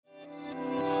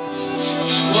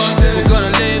One day we're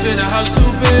gonna live in a house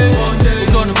too big. One day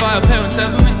we're gonna buy our parents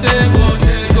everything. One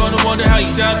day you're gonna wonder how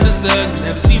you got this land. You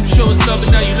never seem to show us love,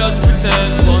 but now you love to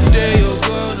pretend. One day you're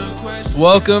gonna question.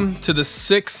 Welcome to the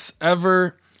 6th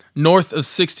ever North of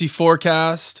 64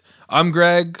 cast. I'm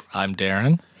Greg. I'm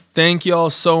Darren. Thank you all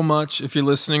so much if you're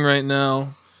listening right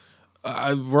now.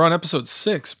 We're on episode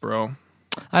 6, bro.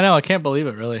 I know, I can't believe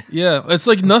it, really. Yeah, it's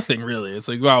like nothing, really. It's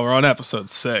like, wow, we're on episode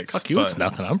 6. Fuck you, it's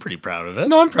nothing. I'm pretty proud of it.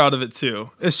 No, I'm proud of it, too.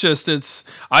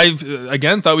 I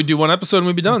again, thought we'd do one episode and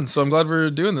we'd be done, so I'm glad we're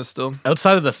doing this still.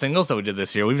 Outside of the singles that we did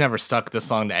this year, we've never stuck this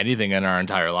song to anything in our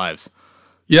entire lives.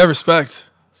 Yeah, respect.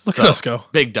 Look at us go.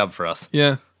 Big dub for us.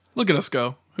 Yeah, look at us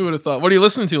go. Who would have thought? What are you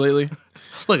listening to lately?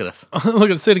 Look at us. Look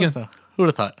at us. Say it again. Who would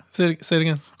have thought? Say it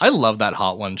again. I love that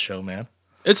Hot Ones show, man.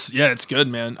 It's good,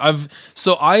 man.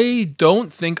 I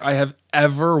don't think I have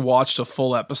ever watched a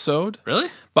full episode. Really?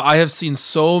 But I have seen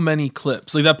so many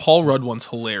clips. Like that Paul Rudd one's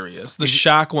hilarious. The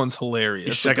Shaq one's hilarious.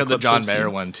 You should check out the John Mayer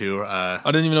one too. I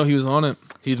didn't even know he was on it.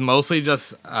 He's mostly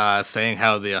just saying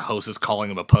how the host is calling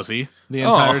him a pussy the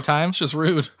entire time. It's just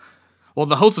rude. Well,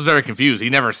 the host is very confused. He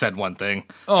never said one thing.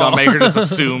 John Mayer just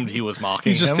assumed he was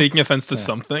mocking him. He's just taking offense to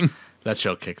something. That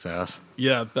show kicks ass.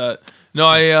 Yeah, bet. No,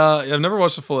 I've never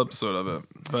watched a full episode of it,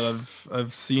 but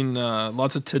I've seen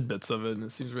lots of tidbits of it, and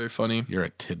it seems very funny. You're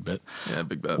a tidbit. Yeah,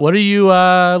 big bet. What are you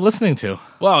listening to?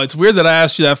 Wow, it's weird that I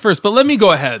asked you that first, but let me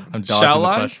go ahead. I'm dodging the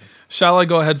question. Shall I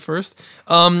go ahead first?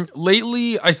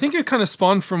 Lately, I think it kind of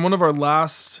spawned from one of our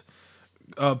last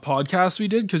podcasts we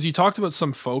did, because you talked about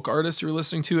some folk artist you were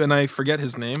listening to, and I forget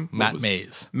his name. Matt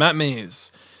Mays. Matt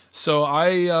Mays. So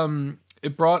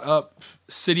it brought up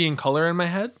City and Color in my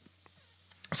head.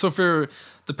 So for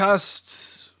the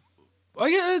past,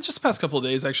 just the past couple of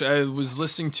days, actually, I was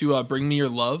listening to Bring Me Your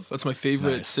Love. That's my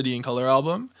favorite City and Color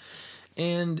album.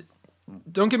 And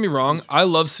don't get me wrong, I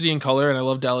love City and Color and I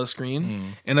love Dallas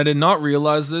Green. And I did not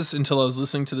realize this until I was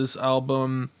listening to this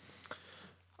album.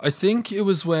 I think it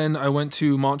was when I went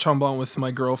to Mont Tremblant with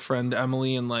my girlfriend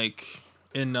Emily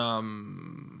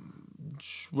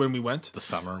when we went. The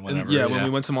summer, whenever. When we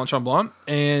went to Mont Tremblant,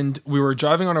 and we were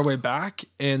driving on our way back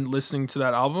and listening to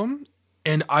that album,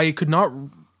 and I could not,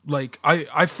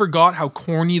 I forgot how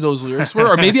corny those lyrics were,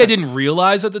 or maybe I didn't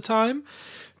realize at the time,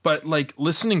 but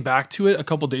listening back to it a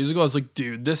couple days ago, I was like,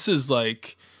 dude, this is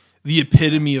like the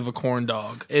epitome of a corn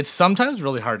dog. It's sometimes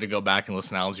really hard to go back and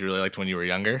listen to albums you really liked when you were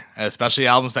younger, and especially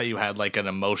albums that you had an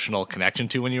emotional connection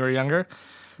to when you were younger.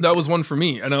 That was one for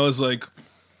me, and I was like,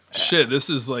 shit, this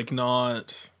is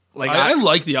not... I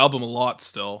like the album a lot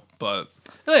still, but...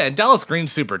 Yeah, Dallas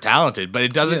Green's super talented, but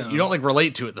it doesn't... You don't,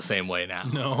 relate to it the same way now.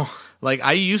 No.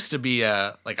 I used to be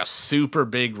a super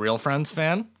big Real Friends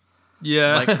fan.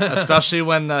 Yeah. Especially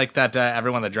when, that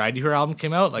Everyone That Dragged You Here album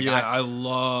came out. I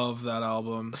love that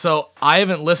album. So, I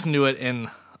haven't listened to it in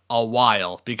a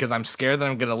while, because I'm scared that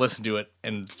I'm going to listen to it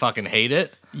and fucking hate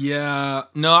it. Yeah.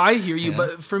 No, I hear you,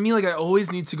 but for me, I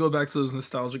always need to go back to those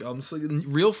nostalgic albums.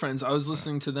 Real Friends, I was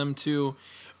listening to them too.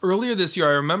 Earlier this year,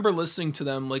 I remember listening to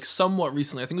them somewhat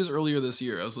recently. I think it was earlier this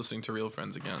year I was listening to Real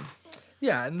Friends again.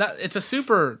 Yeah, and it's a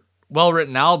super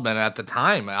well-written album, and at the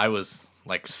time, I was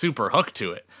super hooked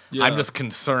to it. Yeah. I'm just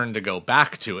concerned to go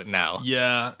back to it now.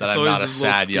 Yeah. That I'm not a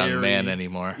sad young man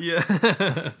anymore. Yeah.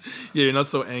 Yeah, you're not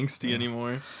so angsty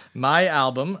anymore. My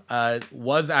album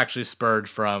was actually spurred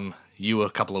from you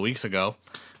a couple of weeks ago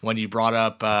when you brought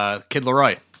up Kid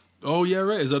Laroi. Oh yeah,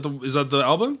 right. Is that the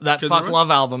album? That Fuck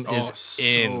Love album is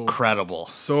incredible.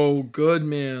 So good,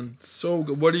 man. So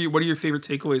good. What are your favorite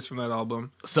takeaways from that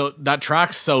album? So that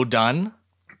track So Done,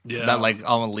 that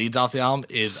almost leads off the album,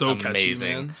 is so amazing.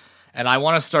 Catchy, man. And I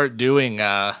want to start doing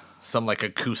some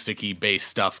acoustic-y bass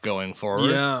stuff going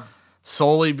forward. Yeah.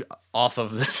 Solely off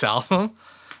of this album,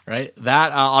 right?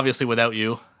 That obviously Without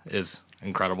You is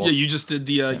incredible. Yeah, you just did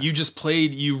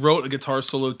you wrote a guitar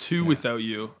solo to Without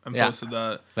You and posted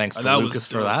that. Thanks to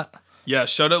Lucas for that. Yeah,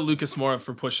 shout out Lucas Mora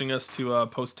for pushing us to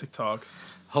post TikToks.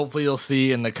 Hopefully you'll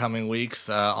see in the coming weeks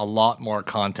a lot more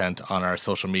content on our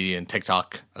social media and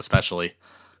TikTok especially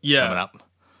coming up.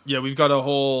 Yeah, we've got a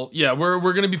whole... Yeah, we're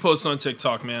going to be posting on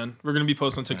TikTok, man. We're going to be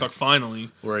posting on TikTok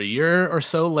finally. We're a year or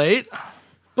so late.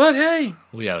 But hey.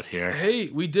 We out here. Hey,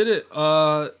 we did it.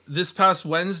 This past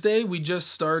Wednesday, we just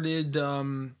started...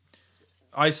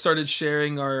 I started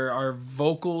sharing our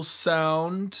vocal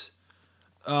sound.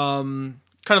 Kind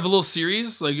of a little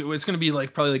series. It's going to be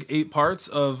probably 8 parts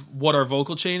of what our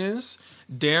vocal chain is.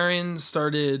 Darren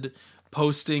started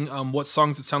posting what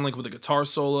songs it sound like with a guitar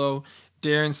solo.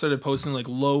 Darren started posting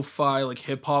lo-fi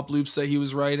hip hop loops that he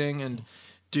was writing, and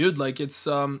Dude, like it's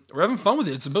we're having fun with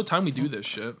it. It's about time we do this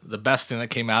shit. The best thing that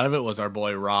came out of it was our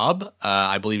boy Rob.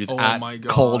 I believe he's at my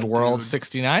God, Cold World dude.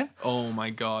 69. Oh my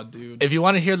God, dude. If you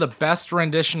want to hear the best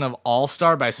rendition of All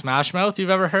Star by Smash Mouth you've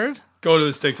ever heard, Go to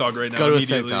his TikTok right now. go to his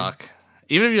TikTok.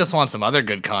 Even if you just want some other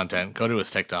good content, go to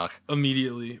his TikTok.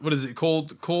 Immediately. What is it?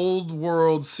 Cold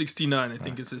World 69, I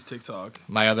think is his TikTok.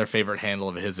 My other favorite handle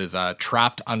of his is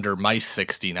Trapped Under Mice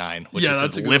 69, which Yeah, is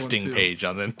that's his a good one, lifting too. page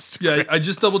on Instagram. Yeah, I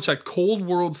just double checked. Cold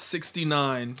World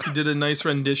 69. He did a nice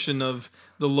rendition of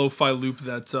the lo-fi loop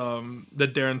that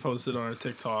that Darren posted on our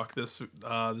TikTok this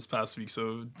past week.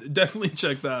 So definitely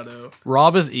check that out.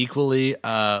 Rob is equally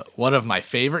one of my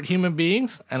favorite human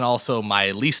beings and also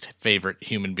my least favorite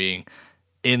human being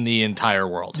in the entire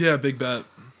world. Yeah, big bet.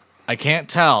 I can't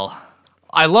tell.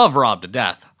 I love Rob to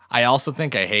death. I also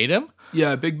think I hate him.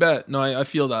 Yeah, big bet. No, I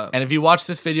feel that. And if you watch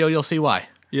this video, you'll see why.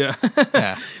 Yeah.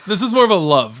 Yeah. This is more of a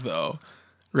love though.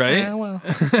 Right? Yeah, well.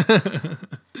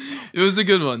 It was a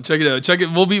good one. Check it out. Check it.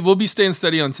 We'll be staying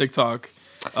steady on TikTok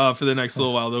for the next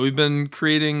little while though. We've been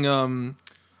creating a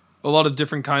lot of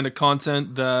different kind of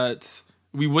content that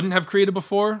we wouldn't have created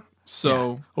before.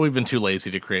 So We've been too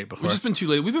lazy to create before. we've just been too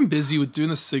late. We've been busy with doing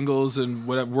the singles and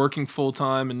working full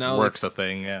time, and now Work's a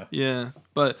thing, yeah. yeah.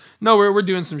 But no, we're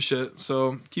doing some shit.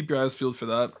 So keep your eyes peeled for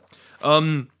that.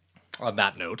 On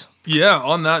that note. Yeah.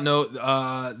 On that note,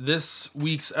 this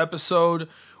week's episode,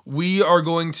 we are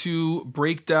going to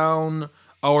break down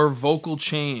our vocal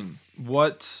chain,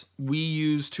 what we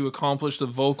use to accomplish the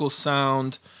vocal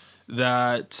sound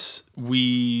that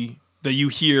you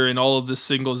hear in all of the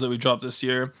singles that we dropped this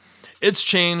year. It's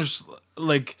changed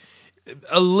like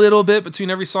a little bit between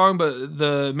every song, but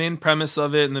the main premise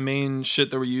of it and the main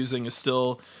shit that we're using is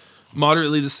still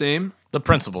moderately the same. The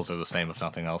principles are the same, if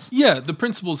nothing else. Yeah, the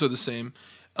principles are the same.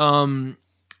 So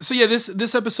yeah,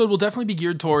 this episode will definitely be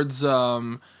geared towards,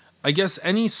 I guess,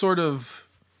 any sort of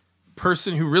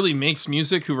person who really makes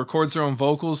music, who records their own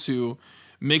vocals, who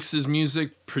mixes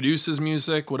music, produces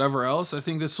music, whatever else. I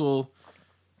think this will,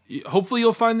 hopefully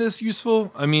you'll find this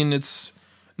useful. I mean, it's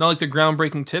not like the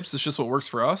groundbreaking tips. It's just what works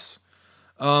for us.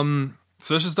 So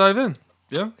let's just dive in.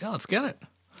 Yeah. Yeah, let's get it.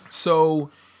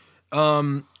 So,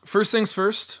 first things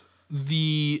first,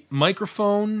 the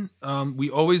microphone we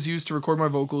always use to record my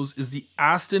vocals is the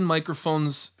Aston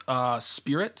Microphones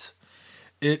Spirit.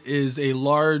 It is a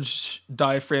large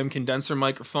diaphragm condenser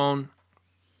microphone.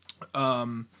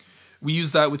 We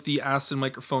use that with the Aston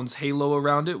Microphones halo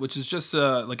around it, which is just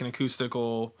like an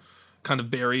acoustical kind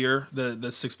of barrier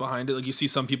that sticks behind it. Like you see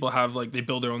some people have like, they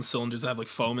build their own cylinders that have like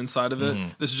foam inside of it.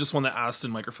 This is just one that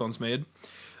Aston Microphones made.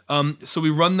 So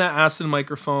we run that Aston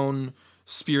Microphone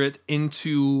Spirit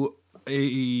into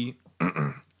a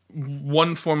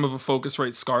one form of a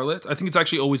Focusrite Scarlett. I think it's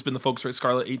actually always been the Focusrite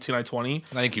Scarlett 18920.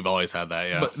 I think you've always had that,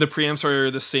 yeah. But the preamps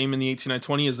are the same in the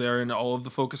 18920 as they are in all of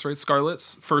the Focusrite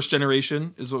Scarletts. First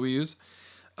generation is what we use.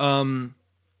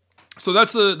 So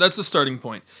that's a starting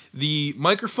point. The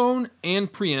microphone and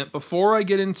preamp, before I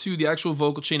get into the actual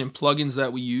vocal chain and plugins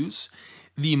that we use,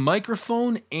 the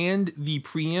microphone and the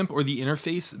preamp or the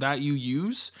interface that you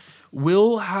use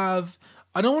will have,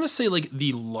 I don't want to say like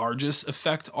the largest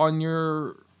effect on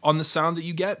the sound that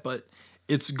you get, but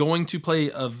it's going to play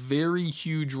a very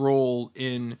huge role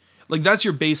in, like, that's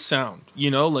your bass sound, you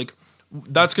know, like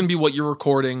that's going to be what you're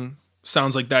recording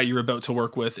sounds like that you're about to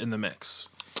work with in the mix.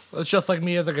 It's just like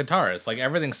me as a guitarist. Like,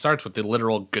 everything starts with the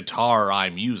literal guitar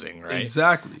I'm using, right?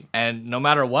 Exactly. And no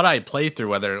matter what I play through,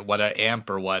 whether what an amp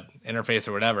or what interface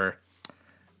or whatever,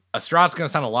 a Strat's going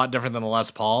to sound a lot different than a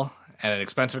Les Paul, and an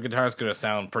expensive guitar is going to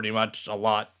sound pretty much a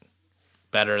lot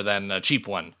better than a cheap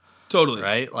one. Totally.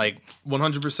 Right? Like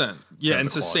 100%. Yeah, and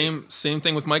it's the quality. same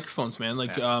thing with microphones, man.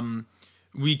 Like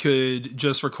we could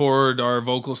just record our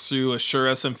vocals through a Shure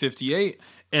SM58,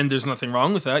 and there's nothing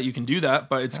wrong with that. You can do that,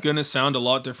 but it's going to sound a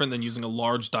lot different than using a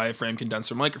large diaphragm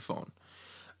condenser microphone.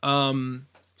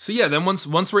 So yeah, then once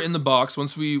we're in the box,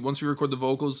 once we record the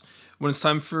vocals, when it's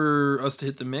time for us to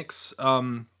hit the mix,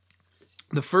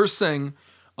 the first thing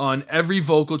on every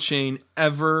vocal chain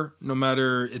ever, no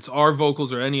matter it's our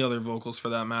vocals or any other vocals for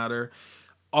that matter,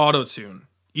 auto-tune.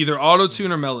 Either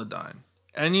auto-tune or Melodyne.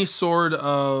 Any sort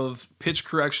of pitch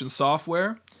correction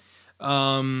software.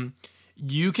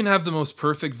 You can have the most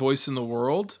perfect voice in the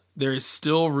world. There is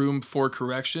still room for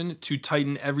correction to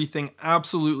tighten everything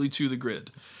absolutely to the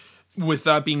grid. With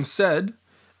that being said,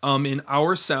 in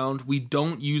our sound, we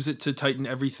don't use it to tighten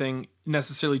everything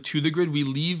necessarily to the grid. We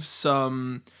leave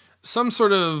some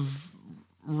sort of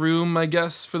room, I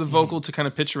guess, for the vocal to kind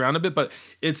of pitch around a bit, but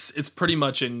it's pretty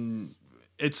much in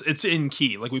it's in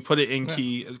key. Like we put it in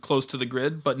key close to the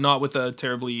grid, but not with a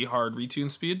terribly hard retune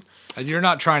speed. And you're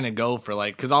not trying to go for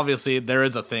like, because obviously there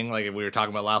is a thing like we were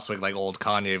talking about last week, like old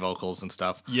Kanye vocals and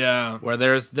stuff. Yeah. Where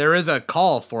there is a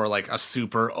call for like a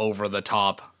super over the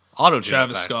top auto tune.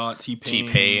 Travis Scott,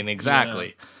 T-Pain,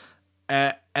 exactly.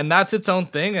 Yeah. And that's its own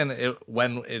thing, and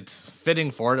when it's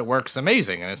fitting for it, it works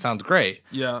amazing and it sounds great.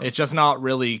 Yeah. It's just not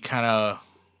really kind of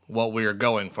what we were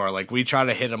going for. Like we try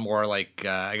to hit a more like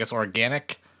I guess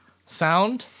organic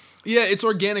sound. Yeah, it's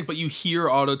organic, but you hear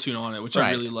autotune on it, which I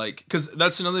Right. really like. Because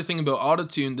that's another thing about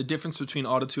autotune, the difference between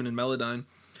autotune and Melodyne.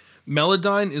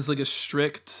 Melodyne is like a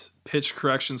strict pitch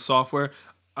correction software.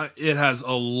 It has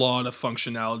a lot of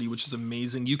functionality, which is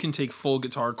amazing. You can take full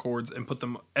guitar chords and put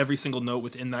them every single note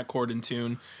within that chord in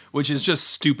tune, which is just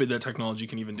stupid that technology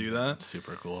can even do that.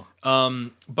 Super cool.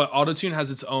 But autotune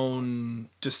has its own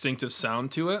distinctive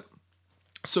sound to it.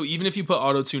 So even if you put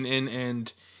autotune in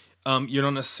and you're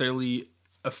not necessarily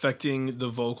affecting the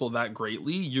vocal that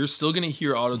greatly, you're still going to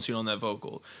hear autotune on that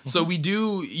vocal. So we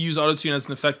do use autotune as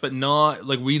an effect, but not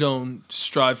like we don't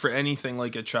strive for anything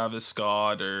like a Travis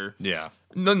Scott or Yeah.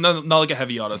 not like a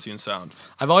heavy autotune sound.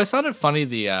 I've always found it funny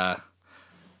and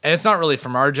it's not really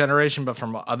from our generation, but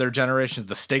from other generations,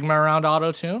 the stigma around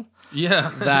autotune.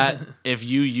 Yeah. That if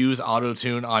you use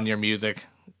autotune on your music,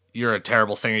 you're a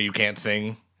terrible singer. You can't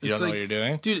sing. You It's don't know like, what you're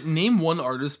doing. Dude, name one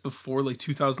artist before like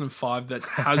 2005 that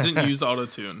hasn't used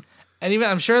autotune. And even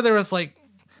I'm sure there was like,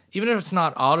 even if it's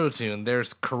not autotune,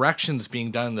 there's corrections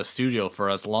being done in the studio for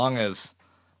as long as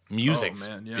music's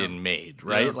yeah. been made,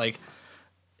 right? Yeah. Like,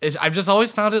 I've just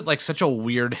always found it like such a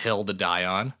weird hill to die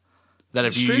on. That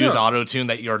if you Straight use up. autotune,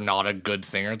 that you're not a good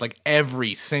singer. It's like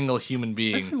every single human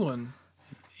being Everyone.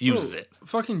 uses Bro, it.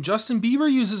 Fucking Justin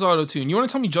Bieber uses autotune. You want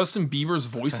to tell me Justin Bieber's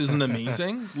voice isn't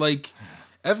amazing? Like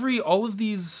all of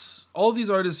these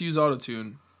artists use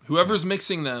autotune. Whoever's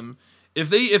mixing them, if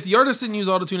the artist didn't use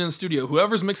autotune in the studio,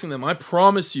 whoever's mixing them, I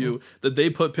promise you that they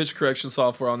put pitch correction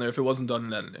software on there if it wasn't done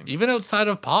in editing. Even outside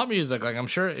of pop music, like I'm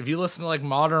sure if you listen to like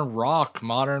modern rock,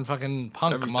 modern fucking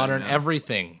punk, Everything, modern yeah.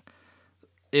 everything,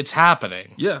 it's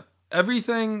happening. Yeah.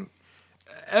 Pretty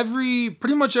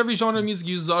much every genre of music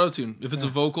uses autotune if it's a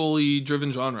vocally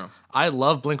driven genre. I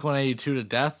love Blink-182 to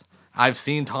death. I've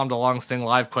seen Tom DeLonge sing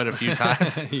live quite a few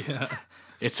times. Yeah.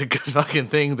 It's a good fucking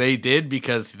thing they did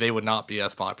because they would not be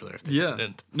as popular if they Yeah.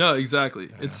 didn't. No, exactly.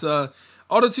 Yeah. It's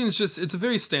autotune's it's a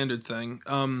very standard thing.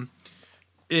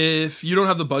 If you don't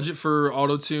have the budget for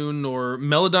autotune, or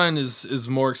Melodyne is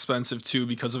more expensive too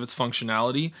because of its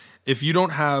functionality. If you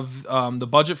don't have the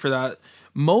budget for that,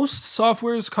 most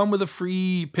softwares come with a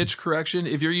free pitch correction.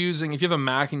 If you have a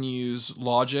Mac and you use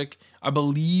Logic, I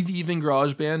believe even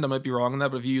GarageBand, I might be wrong on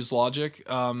that, but if you use Logic,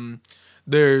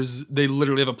 they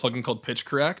literally have a plugin called Pitch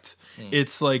Correct.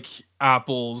 It's like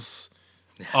Apple's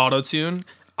autotune.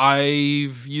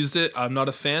 I've used it. I'm not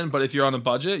a fan, but if you're on a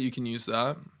budget, you can use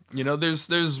that. You know, there's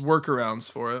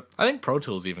workarounds for it. I think Pro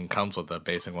Tools even comes with a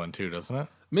basic one too, doesn't it?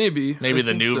 Maybe The I new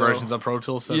think so. versions of Pro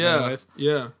Tools. Does Yeah, anyways.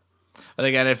 yeah. But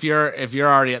again, if you're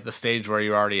already at the stage where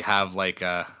you already have like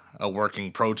a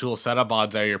working Pro Tools setup,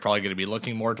 odds are you're probably going to be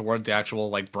looking more towards the actual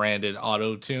like branded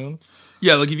auto tune.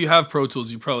 Yeah, like if you have Pro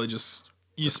Tools, you probably just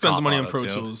spend the cop money on Pro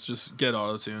auto-tune. Tools, just get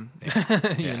autotune.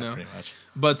 Yeah, you know. pretty much.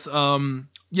 But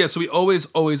yeah, so we always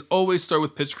start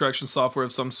with pitch correction software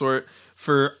of some sort.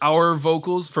 For our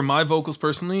vocals, for my vocals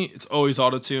personally, it's always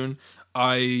autotune.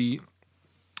 I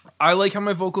like how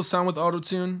my vocals sound with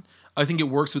autotune. I think it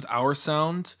works with our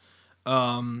sound.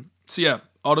 So yeah,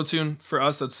 autotune for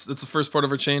us, that's the first part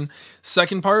of our chain.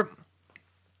 Second part,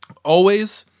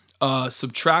 always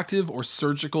subtractive or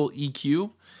surgical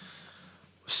EQ.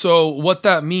 So what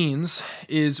that means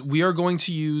is we are going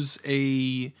to use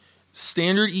a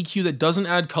standard EQ that doesn't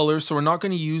add color. So we're not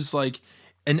going to use like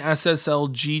an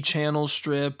SSL G channel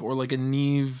strip or like a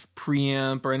Neve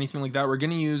preamp or anything like that.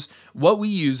 What we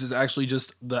use is actually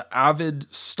just the Avid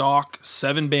stock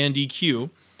 7-band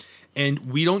EQ,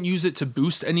 and we don't use it to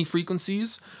boost any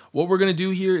frequencies. What we're going to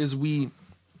do here is we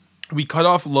cut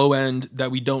off low end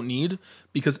that we don't need,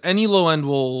 because any low end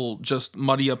will just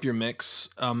muddy up your mix.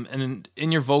 And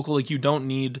in your vocal, like you don't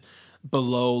need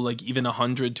below like even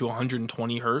 100 to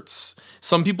 120 hertz.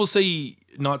 Some people say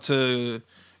not to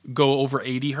go over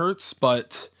 80 hertz,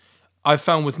 but I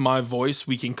found with my voice,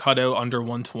 we can cut out under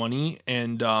 120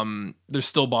 and there's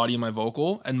still body in my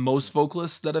vocal. And most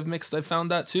vocalists that I've mixed, I've found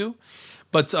that too.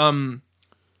 But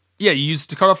yeah, you use it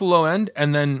to cut off the low end,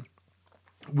 and then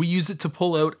we use it to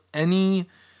pull out any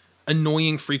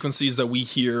annoying frequencies that we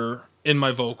hear in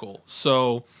my vocal.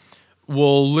 So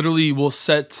we'll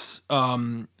set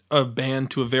a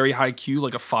band to a very high Q,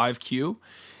 like a 5Q,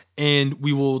 and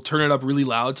we will turn it up really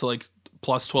loud to like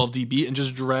plus 12 dB and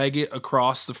just drag it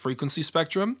across the frequency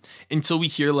spectrum until we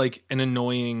hear like an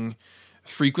annoying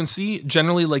frequency.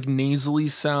 Generally, like nasally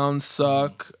sounds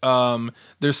suck.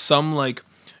 There's some like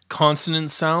consonant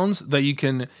sounds that you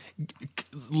can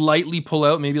lightly pull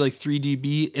out, maybe like 3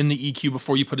 dB in the EQ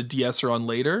before you put a de-esser on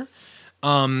later.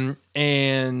 Like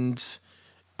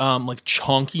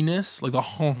chonkiness, like the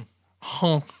honk,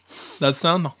 honk, that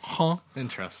sound, the honk.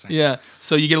 Interesting. Yeah.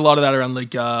 So you get a lot of that around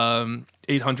like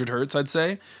 800 hertz, I'd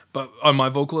say, but on my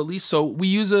vocal at least. So we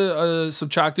use a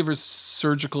subtractive or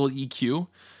surgical EQ.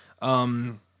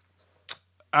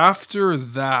 After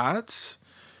that,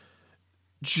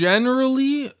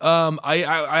 generally,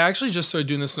 I actually just started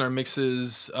doing this in our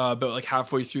mixes about like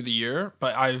halfway through the year,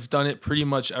 but I've done it pretty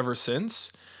much ever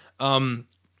since. I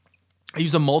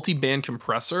use a multi-band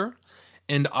compressor,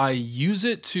 and I use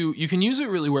it to, you can use it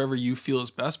really wherever you feel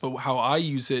is best, but how I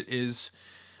use it is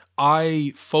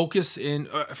I focus in,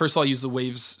 first of all, I use the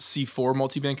Waves C4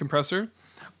 multi-band compressor.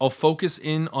 I'll focus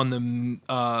in on the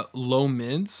low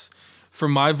mids. For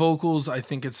my vocals, I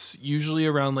think it's usually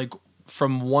around like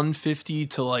from 150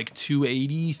 to like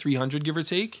 280, 300, give or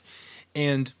take.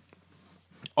 And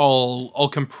I'll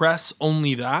compress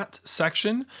only that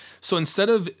section. So instead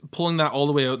of pulling that all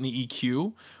the way out in the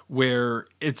EQ, where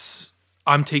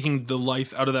I'm taking the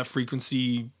life out of that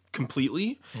frequency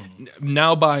completely,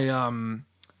 now by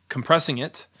compressing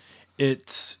it,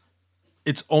 it's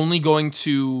only going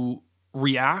to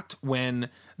react when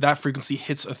that frequency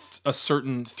hits a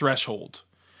certain threshold.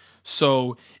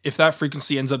 So if that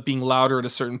frequency ends up being louder at a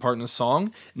certain part in the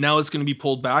song, now it's going to be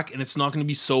pulled back and it's not going to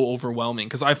be so overwhelming.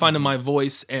 Because I find in my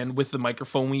voice and with the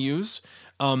microphone we use,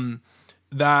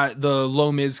 that the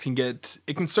low mids can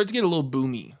start to get a little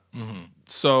boomy.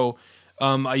 So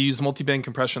I use multi-band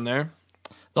compression there.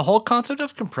 The whole concept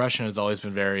of compression has always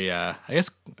been very, I guess,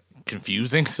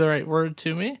 confusing is the right word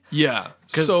to me. Yeah.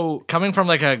 So coming from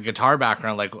like a guitar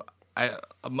background, like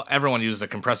everyone uses a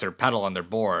compressor pedal on their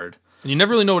board. And you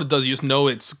never really know what it does. You just know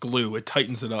it's glue. It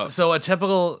tightens it up. So it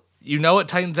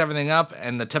tightens everything up,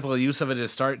 and the typical use of it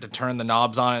is start to turn the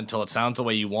knobs on it until it sounds the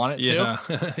way you want it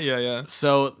to. Yeah.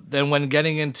 So then when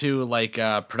getting into like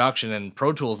production and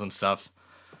Pro Tools and stuff,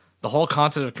 the whole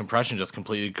concept of compression just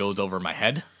completely goes over my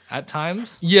head at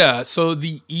times. Yeah, so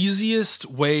the easiest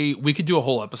way, we could do a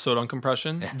whole episode on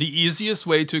compression. The easiest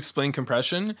way to explain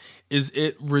compression is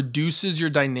it reduces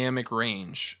your dynamic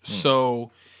range.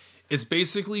 So it's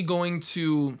basically going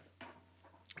to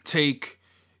take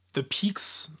the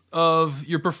peaks of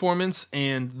your performance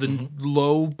and the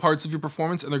low parts of your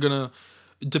performance, and they're going to,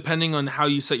 depending on how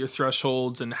you set your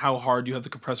thresholds and how hard you have the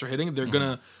compressor hitting, they're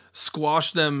going to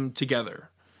squash them together.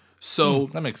 So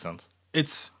that makes sense.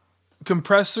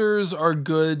 Compressors are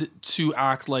good to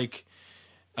act like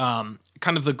kind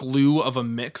of the glue of a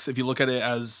mix if you look at it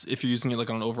as if you're using it like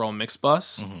on an overall mix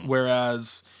bus,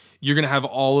 whereas you're going to have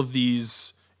all of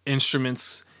these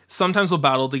instruments. Sometimes they'll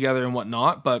battle together and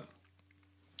whatnot, but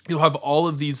you'll have all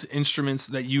of these instruments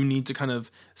that you need to kind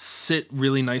of sit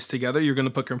really nice together. You're going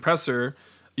to put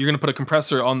a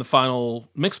compressor on the final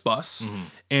mix bus,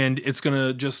 and it's going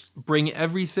to just bring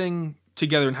everything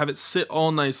together and have it sit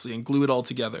all nicely and glue it all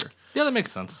together. Yeah, that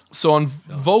makes sense. So on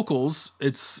vocals,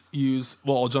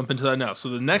 I'll jump into that now. So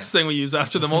the next thing we use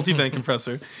after the multi-band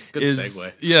compressor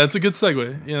segue. Yeah, it's a good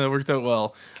segue. Yeah, that worked out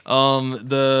well.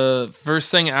 The first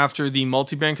thing after the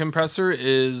multi-band compressor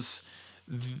is,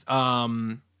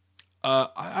 I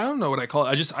don't know what I call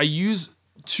it. I use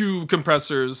two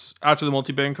compressors after the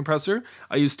multi-band compressor.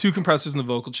 I use two compressors in the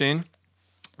vocal chain.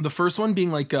 The first one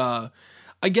being like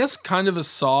I guess kind of a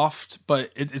soft,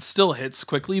 but it still hits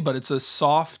quickly, but it's a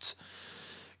soft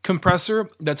compressor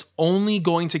that's only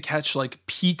going to catch like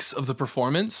peaks of the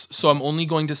performance. So I'm only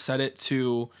going to set it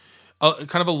to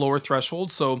kind of a lower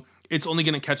threshold. So it's only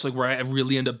going to catch like where I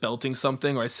really end up belting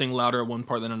something or I sing louder at one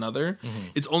part than another.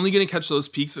 It's only going to catch those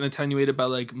peaks and attenuate it by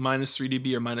like minus 3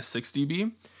 dB or minus 6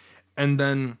 dB. And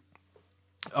then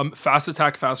fast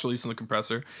attack, fast release on the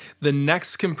compressor. The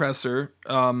next compressor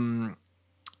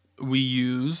we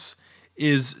use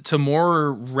is to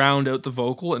more round out the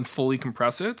vocal and fully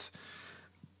compress it.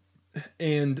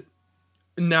 And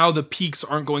now the peaks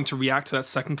aren't going to react to that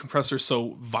second compressor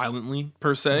so violently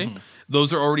per se.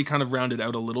 Those are already kind of rounded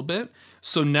out a little bit.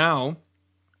 So now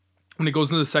when it goes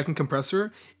into the second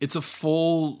compressor, it's a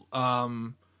full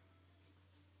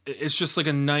it's just like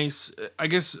a nice, I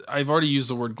guess I've already used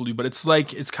the word glue, but it's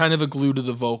kind of a glue to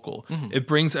the vocal. It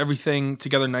brings everything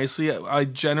together nicely. I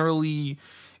generally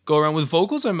go around with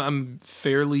vocals. I'm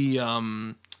fairly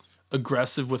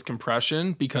aggressive with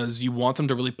compression because you want them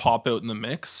to really pop out in the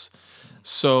mix.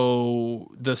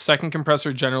 So the second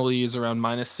compressor generally is around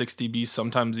 -6 dB,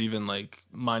 sometimes even like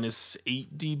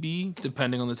 -8 dB,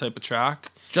 depending on the type of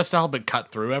track. Just to help it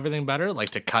cut through everything better, like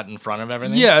to cut in front of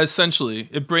everything. Yeah, essentially.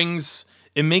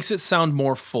 It makes it sound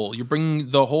more full. You're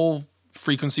bringing the whole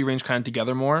frequency range kind of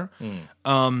together more.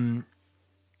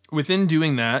 Within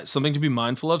doing that, something to be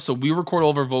mindful of. So we record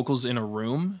all of our vocals in a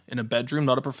room, in a bedroom,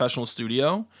 not a professional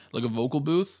studio, like a vocal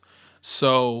booth.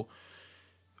 So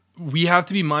we have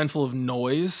to be mindful of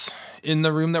noise in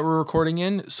the room that we're recording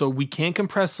in. So we can't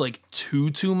compress like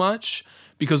too much,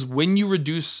 because when you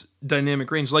reduce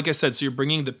dynamic range, like I said, so you're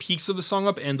bringing the peaks of the song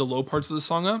up and the low parts of the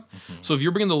song up. So if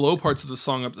you're bringing the low parts of the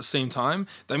song up at the same time,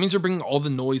 that means you're bringing all the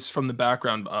noise from the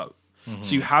background up.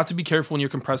 So you have to be careful when you're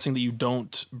compressing that you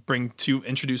don't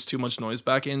introduce too much noise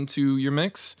back into your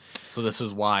mix. So this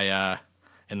is why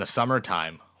in the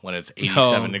summertime, when it's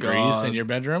 87 degrees in your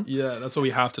bedroom, yeah, that's why we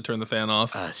have to turn the fan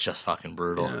off. it's just fucking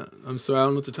brutal. Yeah, I'm sorry, I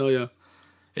don't know what to tell you.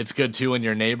 It's good too when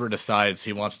your neighbor decides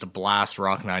he wants to blast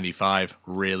Rock 95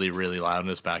 really, really loud in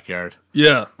his backyard.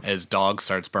 Yeah, His dog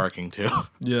starts barking too.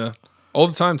 yeah, all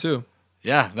the time too.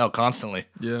 Yeah, no, constantly.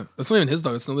 Yeah, that's not even his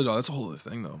dog; it's another dog. That's a whole other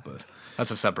thing, though. But That's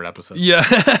a separate episode. yeah,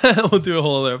 we'll do a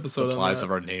whole other episode The on lives that.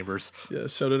 of our neighbors. Yeah,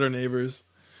 shout out our neighbors.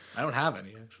 I don't have any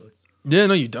actually. Yeah,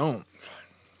 no, you don't.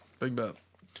 Big bet.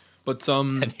 But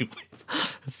Anyways,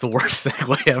 it's the worst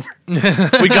segue ever.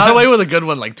 We got away with a good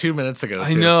one like 2 minutes ago.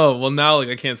 I know. Well, now like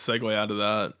I can't segue out of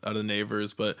that, out of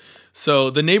neighbors. But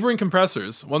so the neighboring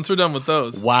compressors. Once we're done with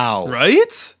those, Wow.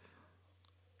 right?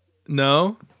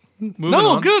 No, moving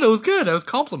on. Good. It was good. I was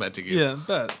complimenting you. Yeah,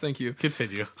 bet. Thank you.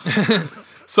 Continue.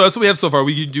 So that's what we have so far.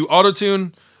 We could do auto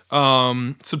tune,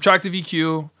 subtractive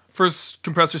EQ, first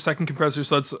compressor, second compressor.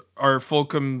 So that's our full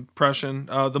compression.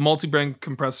 The multi-band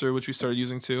compressor, which we started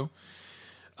using too.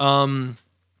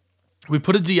 We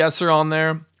put a de-esser on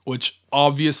there, which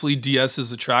obviously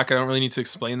de-esses the track. I don't really need to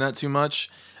explain that too much.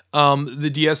 The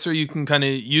de-esser, you can kind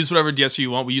of use whatever de-esser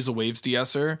you want. We use a Waves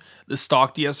de-esser. The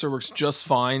stock de-esser works just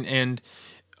fine. And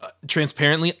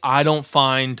transparently, I don't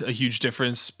find a huge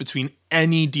difference between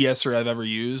any de-esser I've ever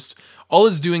used. All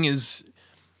it's doing is,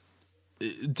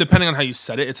 depending on how you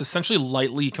set it, it's essentially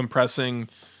lightly compressing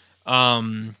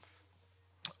a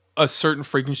certain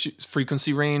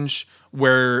frequency range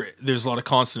where there's a lot of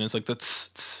consonants, like the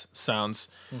tss sounds.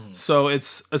 So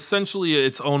it's essentially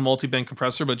its own multi-band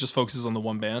compressor, but it just focuses on the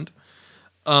one band.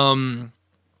 We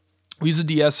use a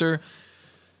de-esser.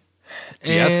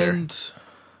 De-esser? And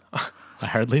I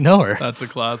hardly know her. that's a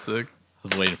classic. I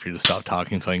was waiting for you to stop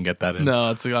talking so I can get that in. No,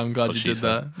 I'm glad what you she did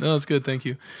said. that. No, it's good. Thank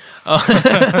you.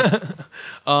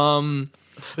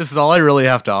 This is all I really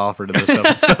have to offer to this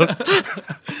episode.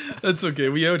 That's okay.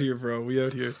 We out here, bro. We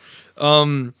out here.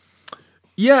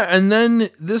 Yeah, and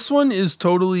then this one is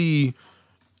totally.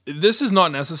 This is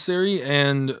not necessary,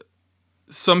 and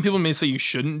some people may say you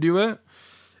shouldn't do it.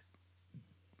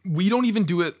 We don't even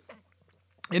do it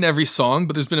in every song,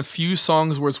 but there's been a few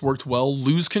songs where it's worked well.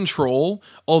 Lose Control,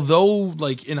 although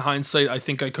like in hindsight, I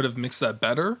think I could have mixed that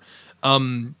better.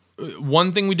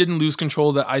 One thing we did in Lose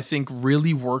Control that I think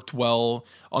really worked well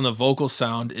on the vocal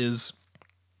sound is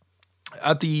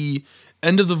at the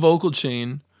end of the vocal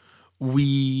chain,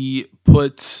 we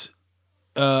put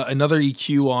another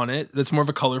EQ on it that's more of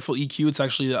a colorful EQ. It's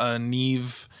actually a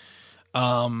Neve,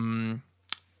 like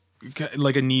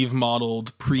a Neve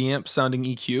modeled preamp sounding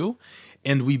EQ.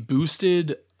 And we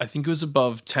boosted, I think it was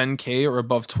above 10K or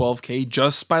above 12K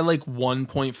just by like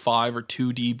 1.5 or 2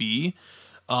 dB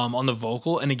on the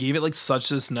vocal. And it gave it like such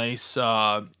this nice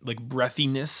like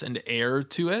breathiness and air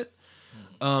to it.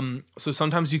 So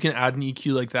sometimes you can add an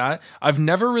EQ like that. I've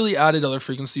never really added other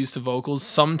frequencies to vocals.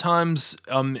 Sometimes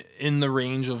in the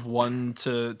range of 1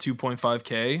 to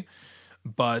 2.5K.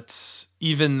 But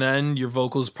even then, your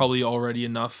vocal's probably already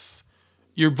enough.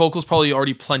 Your vocal's probably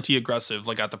already plenty aggressive,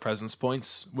 like at the presence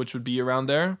points, which would be around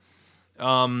there.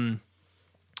 Yeah,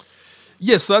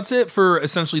 so that's it for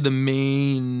essentially the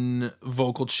main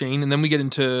vocal chain. And then we get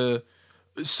into...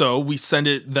 So we send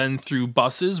it then through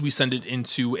buses. We send it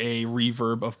into a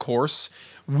reverb, of course.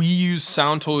 We use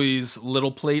Soundtoys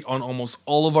Little Plate on almost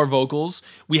all of our vocals.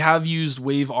 We have used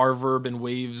Wave Reverb and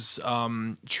Waves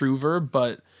True Verb,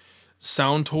 but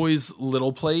Soundtoys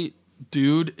Little Plate,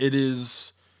 dude, it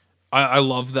is... I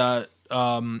love that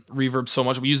reverb so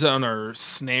much. We use it on our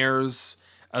snares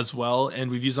as well, and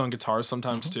we've used it on guitars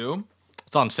sometimes too.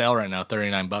 It's on sale right now,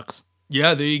 $39.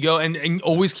 Yeah, there you go. And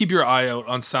always keep your eye out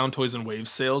on Soundtoys and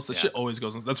Waves sales. That shit always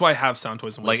goes on. That's why I have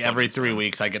Soundtoys and Waves. Like every 3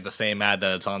 weeks, I get the same ad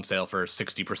that it's on sale for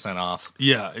 60% off.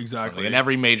 Yeah, exactly. And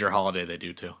every major holiday they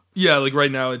do too. Yeah, like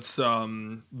right now it's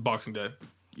Boxing Day.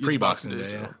 Pre-Boxing Day,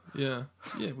 sale. Yeah,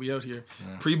 we out here.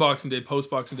 Pre-Boxing Day,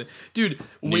 post-Boxing Day, dude.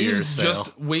 Waves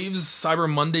Cyber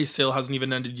Monday sale hasn't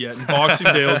even ended yet, and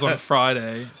Boxing Day was on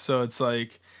Friday, so it's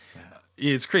like,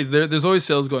 it's crazy. There's always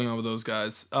sales going on with those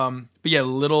guys. But yeah,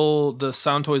 the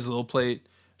Sound Toys Little Plate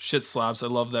shit slaps. I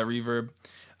love that reverb.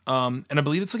 And I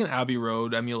believe it's like an Abbey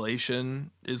Road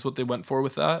emulation is what they went for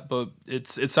with that, but it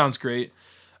sounds great.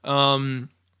 And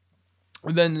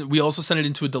then we also send it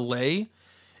into a delay.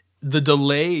 The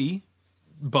delay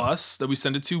bus that we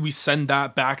send it to, we send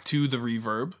that back to the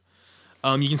reverb.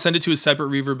 You can send it to a separate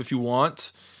reverb if you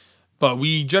want, but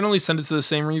we generally send it to the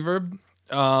same reverb.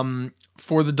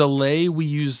 For the delay, we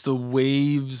use the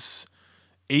Waves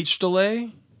H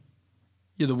delay.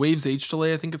 Yeah, the Waves H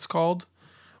delay, I think it's called.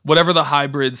 Whatever the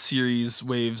hybrid series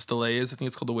Waves delay is, I think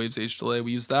it's called the Waves H delay.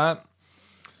 We use that.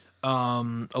 A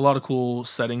lot of cool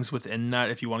settings within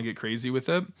that if you want to get crazy with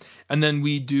it. And then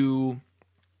we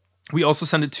also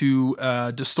send it to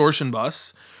a distortion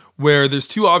bus where there's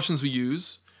two options we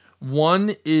use.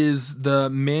 One is the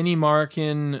Manny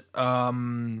Markin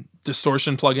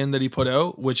distortion plugin that he put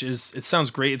out, it sounds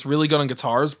great. It's really good on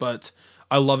guitars, but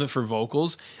I love it for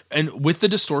vocals. And with the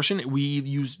distortion, we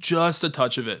use just a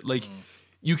touch of it. Like,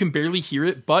 you can barely hear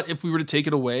it, but if we were to take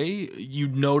it away,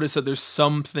 you'd notice that there's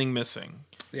something missing.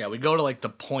 Yeah, we go to like the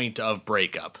point of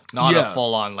breakup, not a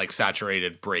full-on like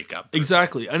saturated breakup.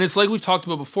 Exactly. And it's like we've talked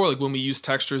about before, like when we use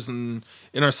textures in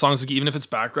our songs, like even if it's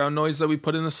background noise that we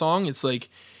put in the song, it's like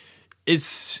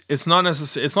it's not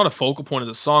necessary. It's not a focal point of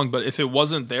the song, but if it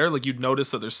wasn't there, like you'd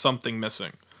notice that there's something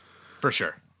missing. For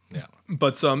sure. Yeah.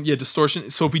 But distortion.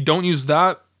 So if we don't use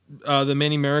that, the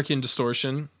Manny American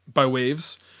distortion by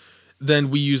Waves, then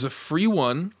we use a free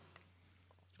one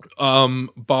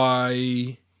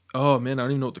by, oh man, I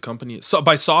don't even know what the company is. So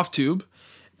by Softtube.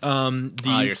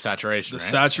 Your saturation, the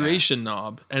saturation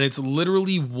knob. And it's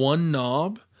literally one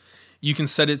knob. You can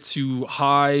set it to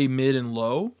high, mid, and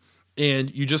low.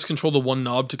 And you just control the one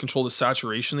knob to control the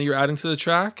saturation that you're adding to the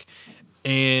track.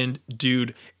 And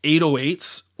dude,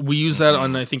 808s, we use that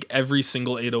on I think every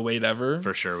single 808 ever.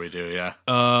 For sure we do, yeah.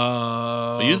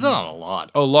 We use that on a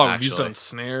lot. Oh, a lot. We use it on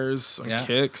snares, on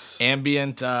kicks.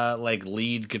 Ambient like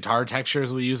lead guitar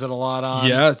textures we use it a lot on.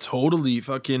 Yeah, totally.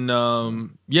 Fucking a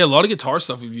lot of guitar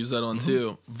stuff we've used that on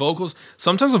too. Vocals.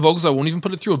 Sometimes the vocals I won't even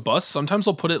put it through a bus. Sometimes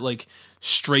I'll put it like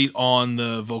straight on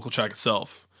the vocal track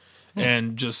itself.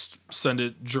 And just send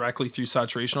it directly through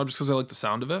saturation just because I like the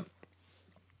sound of it.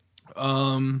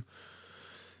 And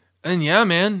yeah,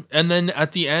 man. And then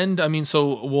at the end, I mean,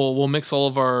 so we'll mix all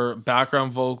of our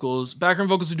background vocals. Background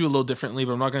vocals we do a little differently,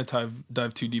 but I'm not going to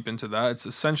dive too deep into that. It's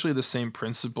essentially the same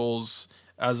principles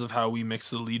as of how we mix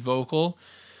the lead vocal.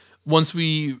 Once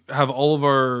we have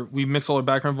we mix all our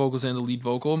background vocals and the lead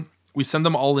vocal, we send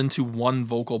them all into one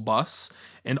vocal bus.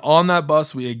 And on that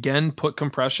bus, we again put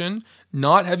compression,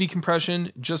 not heavy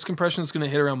compression, just compression that's going to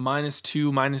hit around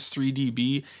 -2, -3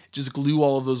 dB. Just glue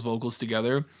all of those vocals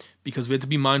together because we have to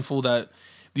be mindful that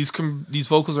these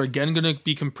vocals are again going to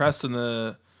be compressed in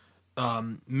the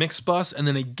mix bus and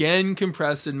then again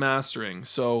compressed in mastering.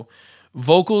 So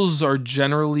vocals are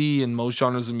generally in most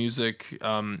genres of music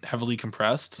heavily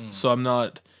compressed. So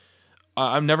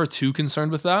I'm never too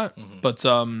concerned with that. But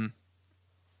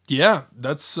yeah,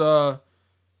 that's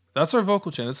our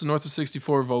vocal chain. That's the North of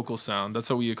 64 vocal sound. That's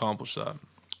how we accomplish that.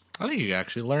 I think you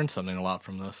actually learned something a lot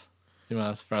from this. You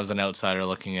know, as an outsider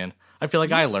looking in, I feel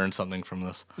like I learned something from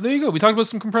this. There you go. We talked about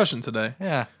some compression today.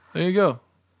 Yeah. There you go.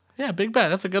 Yeah, big bet.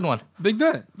 That's a good one. Big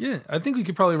bet. Yeah. I think we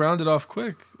could probably round it off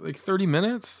quick. Like 30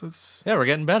 minutes. Yeah, we're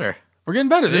getting better. We're getting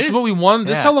better. See? This is what we wanted.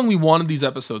 This is how long we wanted these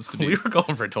episodes to be. We were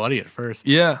going for 20 at first.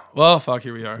 Yeah. Well, fuck,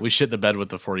 here we are. We shit the bed with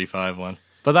the 45 one.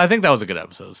 But I think that was a good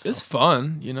episode. So. It's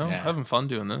fun, having fun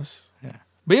doing this. Yeah.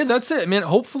 But yeah, that's it, man.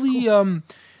 Hopefully,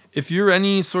 if you're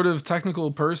any sort of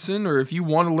technical person or if you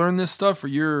want to learn this stuff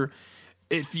or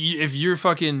if you're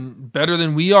fucking better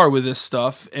than we are with this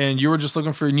stuff and you're just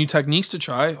looking for new techniques to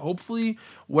try, hopefully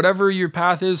whatever your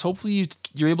path is, hopefully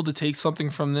you're able to take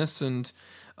something from this and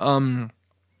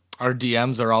our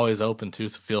DMs are always open too,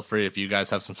 so feel free if you guys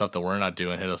have some stuff that we're not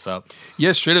doing, hit us up.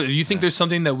 Yeah, straight up. If you think there's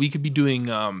something that we could be doing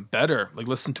better, like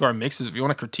listen to our mixes. If you want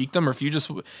to critique them, or if you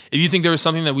think there was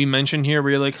something that we mentioned here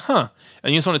where you're like, and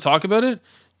you just want to talk about it,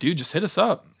 dude, just hit us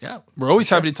up. Yeah, we're always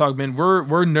happy to talk, man.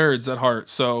 We're nerds at heart,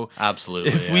 so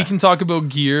absolutely. If we can talk about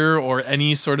gear or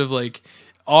any sort of like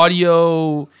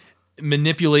audio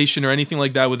manipulation or anything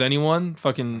like that with anyone,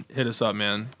 fucking hit us up,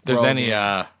 man. If there's any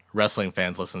wrestling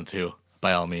fans listening too,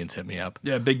 by all means, hit me up.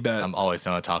 Yeah, big bet. I'm always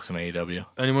down to talk some AEW.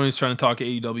 Anyone who's trying to talk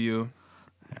AEW,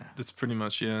 that's pretty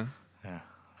much, Yeah,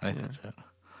 I think that's it.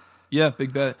 Yeah,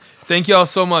 big bet. Thank y'all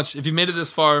so much. If you made it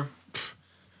this far,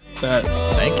 that.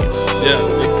 Thank you.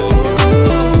 Yeah, big